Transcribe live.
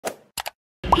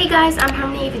Hey guys, I'm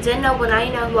Harmony. If you didn't know, well now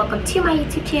you know. Welcome to my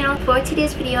YouTube channel. For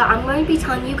today's video, I'm going to be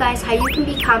telling you guys how you can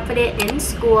be confident in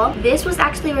school. This was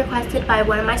actually requested by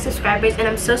one of my subscribers, and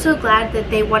I'm so glad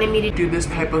that they wanted me to do this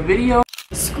type of video.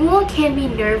 School can be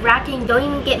nerve-wracking. Don't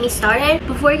even get me started.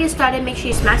 Before you get started, make sure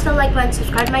you smash that like button,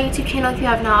 subscribe to my YouTube channel if you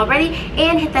haven't already,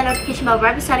 and hit that notification bell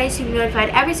right beside it so you're notified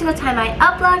every single time I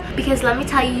upload, because let me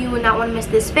tell you, you will not want to miss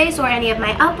this space or any of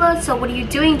my uploads. So what are you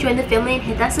doing? Join the family and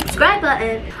hit that subscribe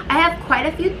button. I have quite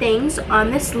a few things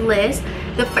on this list.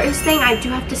 The first thing I do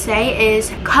have to say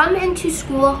is come into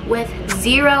school with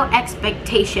zero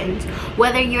expectations.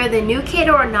 Whether you're the new kid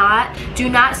or not, do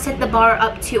not set the bar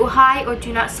up too high or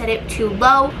do not set it too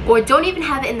low, or don't even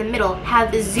have it in the middle.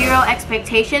 Have zero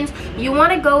expectations. You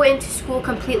want to go into school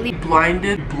completely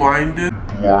blinded,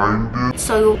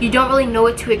 so you don't really know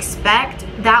what to expect.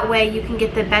 That way you can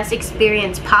get the best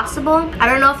experience possible. I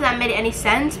don't know if that made any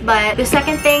sense, but the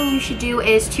second thing you should do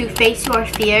is to face your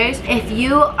fears. If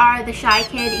you are the shy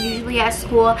kid usually at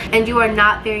school and you are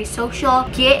not very social,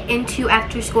 get into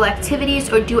after school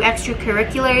activities or do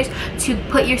extracurriculars to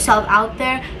put yourself out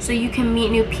there so you can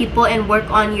meet new people and work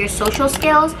on your social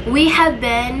skills. We have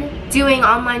been doing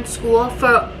online school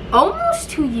for almost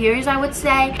 2 years, I would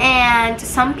say, and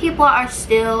some people are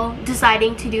still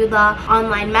deciding to do the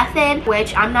online method,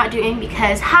 which I'm not doing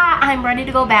because I'm ready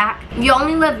to go back. You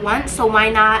only live once, so why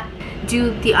not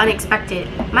do the unexpected?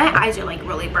 My eyes are like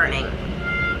really burning.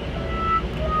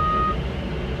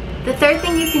 The third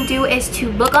thing you can do is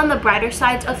to look on the brighter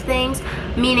sides of things,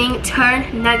 meaning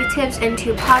turn negatives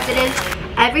into positives.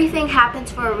 Everything happens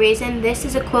for a reason. This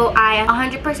is a quote I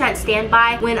 100% stand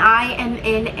by. When I am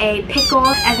in a pickle,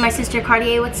 as my sister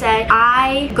Cartier would say,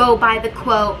 I go by the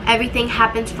quote, everything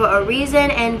happens for a reason,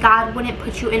 and God wouldn't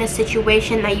put you in a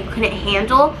situation that you couldn't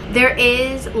handle. There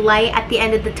is light at the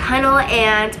end of the tunnel,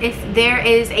 and if there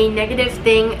is a negative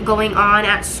thing going on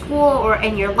at school or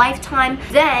in your lifetime,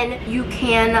 then you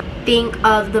can think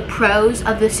of the pros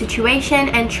of the situation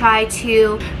and try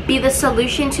to be the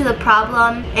solution to the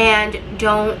problem and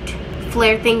don't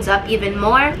flare things up even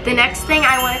more. The next thing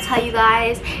I want to tell you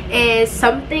guys is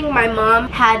something my mom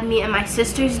had me and my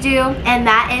sisters do, and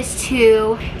that is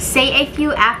to say a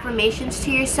few affirmations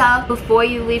to yourself before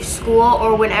you leave school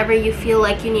or whenever you feel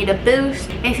like you need a boost.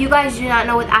 If you guys do not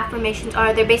know what affirmations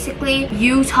are, they're basically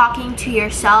you talking to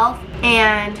yourself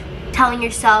and telling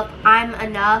yourself, I'm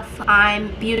enough,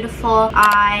 I'm beautiful,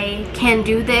 I can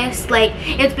do this. Like,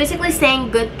 it's basically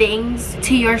saying good things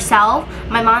to yourself.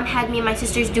 My mom had me and my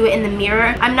sisters do it in the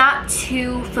mirror. I'm not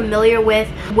too familiar with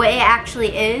what it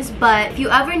actually is, but if you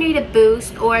ever need a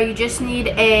boost or you just need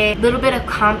a little bit of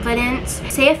confidence,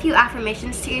 say a few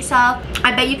affirmations to yourself.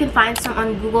 I bet you can find some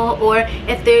on Google, or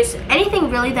if there's anything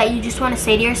really that you just want to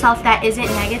say to yourself that isn't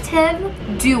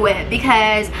negative, do it,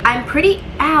 because I'm pretty,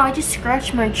 ow, I just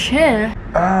scratched my chin.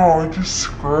 Ow, I just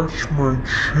scratched my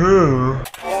chin.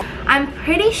 I'm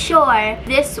pretty sure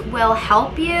this will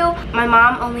help you. My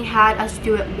mom only had us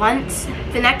do it once.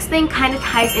 The next thing kind of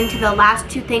ties into the last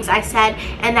two things I said,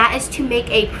 and that is to make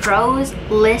a pros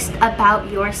list about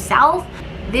yourself.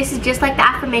 This is just like the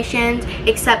affirmations,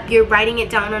 except you're writing it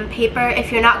down on paper.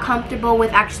 If you're not comfortable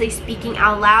with actually speaking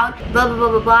out loud, blah blah blah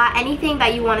blah blah, anything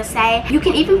that you want to say. You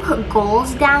can even put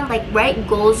goals down, like write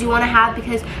goals you want to have,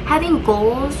 because having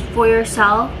goals for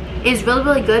yourself is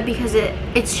really good, because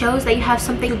it shows that you have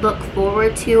something to look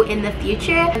forward to in the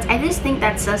future. I just think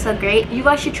that's so great. You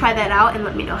guys should try that out and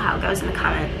let me know how it goes in the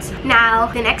comments. Now,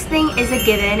 the next thing is a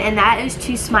given, and that is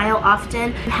to smile often.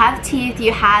 You have teeth,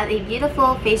 you have a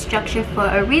beautiful face structure for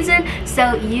a reason,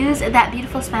 so use that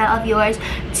beautiful smile of yours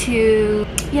to,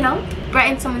 you know,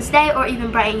 brighten someone's day or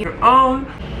even brighten your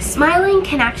own. Smiling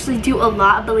can actually do a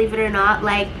lot, believe it or not.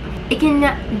 Like, it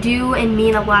can do and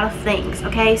mean a lot of things,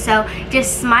 okay? So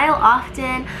just smile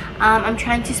often. I'm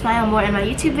trying to smile more in my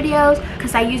YouTube videos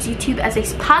because I use YouTube as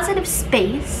a positive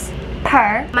space.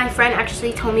 My friend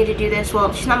actually told me to do this.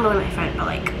 Well, she's not really my friend, but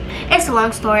like, it's a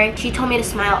long story. She told me to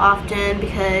smile often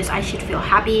because I should feel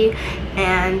happy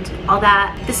and all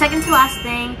that. The second to last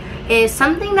thing is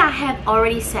something that I have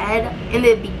already said in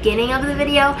the beginning of the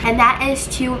video, and that is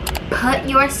to put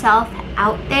yourself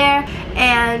out there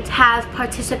and have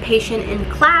participation in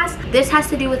class. This has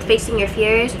to do with facing your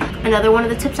fears. Another one of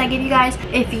the tips I give you guys,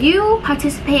 if you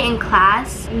participate in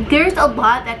class, there's a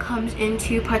lot that comes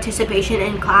into participation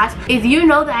in class. If you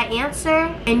know that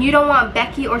answer and you don't want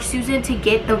Becky or Susan to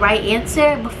get the right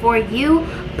answer before you,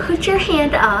 put your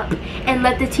hand up and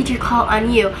let the teacher call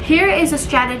on you. Here is a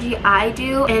strategy I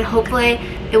do, and hopefully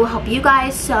it will help you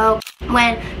guys. So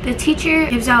when the teacher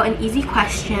gives out an easy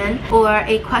question or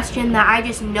a question that I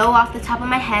just know off the top of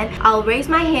my head, I'll raise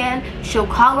my hand, she'll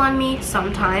call on me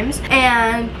sometimes,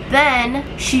 and then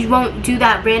she won't do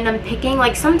that random picking.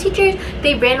 Like some teachers,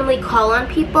 they randomly call on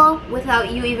people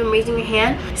without you even raising your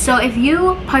hand. So if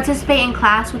you participate in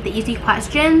class with the easy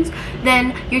questions,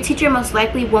 then your teacher most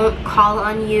likely won't call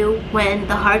on you when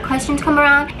the hard questions come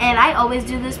around. And I always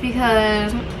do this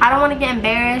because I don't want to get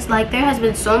embarrassed. Like there has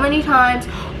been so many times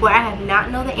where I have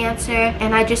not know the answer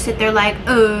and I just sit there like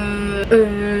and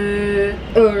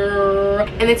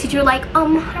the teacher like,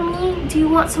 Harmony, do you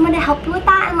want someone to help you with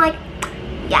that? I'm like,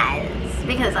 yes,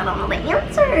 because I don't know the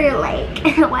answer. Like,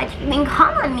 why'd you even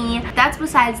call on me? That's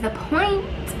besides the point.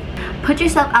 Put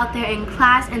yourself out there in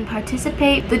class and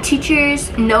participate. The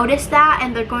teachers notice that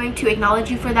and they're going to acknowledge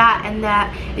you for that, and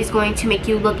that is going to make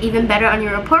you look even better on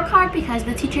your report card because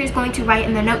the teacher is going to write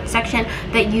in the notes section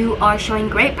that you are showing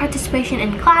great participation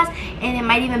in class, and it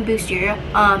might even boost your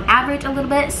average a little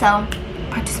bit. So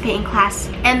participate in class.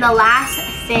 And the last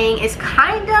thing is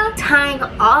kind of tying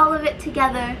all of it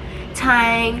together,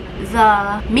 tying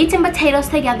the meat and potatoes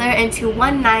together into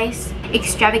one nice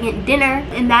extravagant dinner,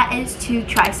 and that is to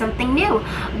try something new.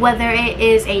 Whether it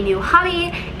is a new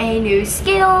hobby, a new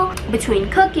skill, between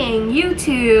cooking,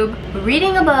 YouTube,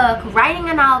 reading a book, writing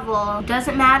a novel,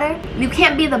 doesn't matter. You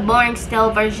can't be the boring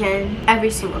stale version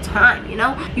every single time, you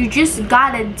know? You just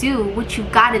gotta do what you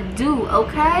gotta do,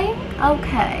 okay?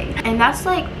 Okay. And that's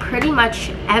like pretty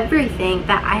much everything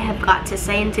that I have got to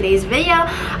say in today's video.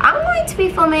 I'm going to be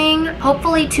filming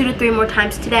hopefully 2 to 3 more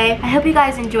times today. I hope you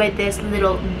guys enjoyed this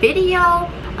little video.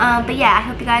 But yeah, I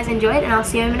hope you guys enjoyed, and I'll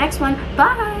see you in the next one.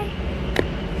 Bye!